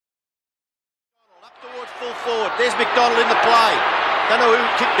Towards full forward. There's McDonald in the play. Don't know who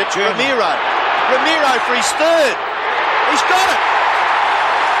kicked it. Romero. Romero for his third. He's got it.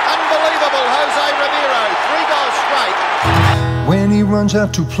 Unbelievable, Jose Romero. 3 goals straight. When he runs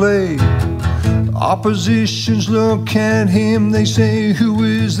out to play, oppositions look at him. They say, who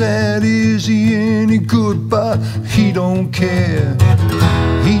is that? Is he any good? But he don't care.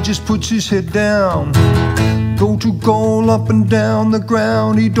 He just puts his head down. Go to goal, up and down the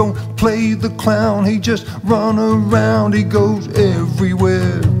ground. He don't play the clown, he just run around. He goes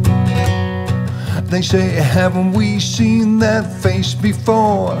everywhere. They say, haven't we seen that face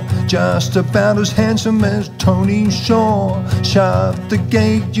before? Just about as handsome as Tony Shaw. Shut the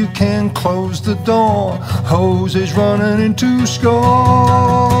gate, you can't close the door. Jose's running into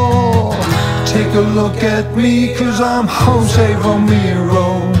score. Take a look at me, 'cause I'm Jose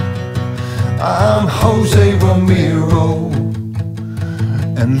Romero. I'm Jose Romero,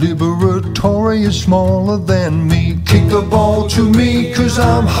 and Liberatore is smaller than me. Kick the ball to me, 'cause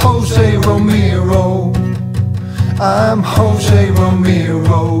I'm Jose Romero. I'm Jose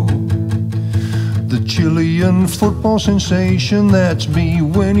Romero, the Chilean football sensation. That's me.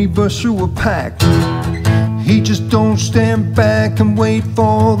 When he bursts through a pack, he just don't stand back and wait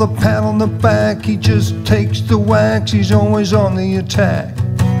for the pat on the back. He just takes the wax, he's always on the attack.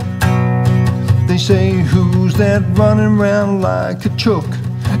 They say, who's that running around like a chook?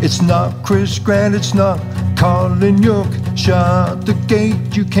 It's not Chris Grant, it's not Colin Yook. Shut the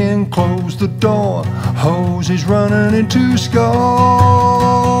gate, you can't close the door. Jose's running into score.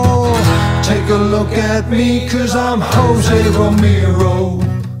 Take a look at me, 'cause I'm Jose Romero.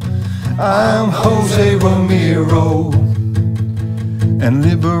 I'm Jose Romero, and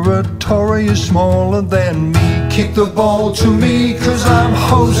Liberatore is smaller than me. Kick the ball to me, 'cause I'm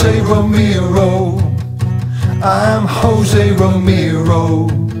Jose Romero. I'm Jose Romero,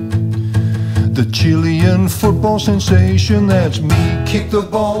 the Chilean football sensation. That's me. Kick the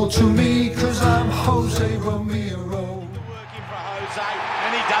ball to me, 'cause I'm Jose Romero. Working for Jose,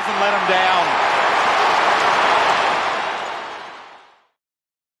 and he doesn't let him down.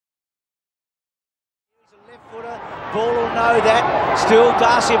 He's a left footer. Ball will know that. Still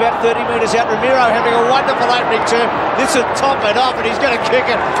Darcy about 30 metres out. Romero having a wonderful opening turn. This will top it off, and he's going to kick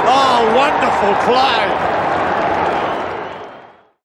it. Oh, wonderful play.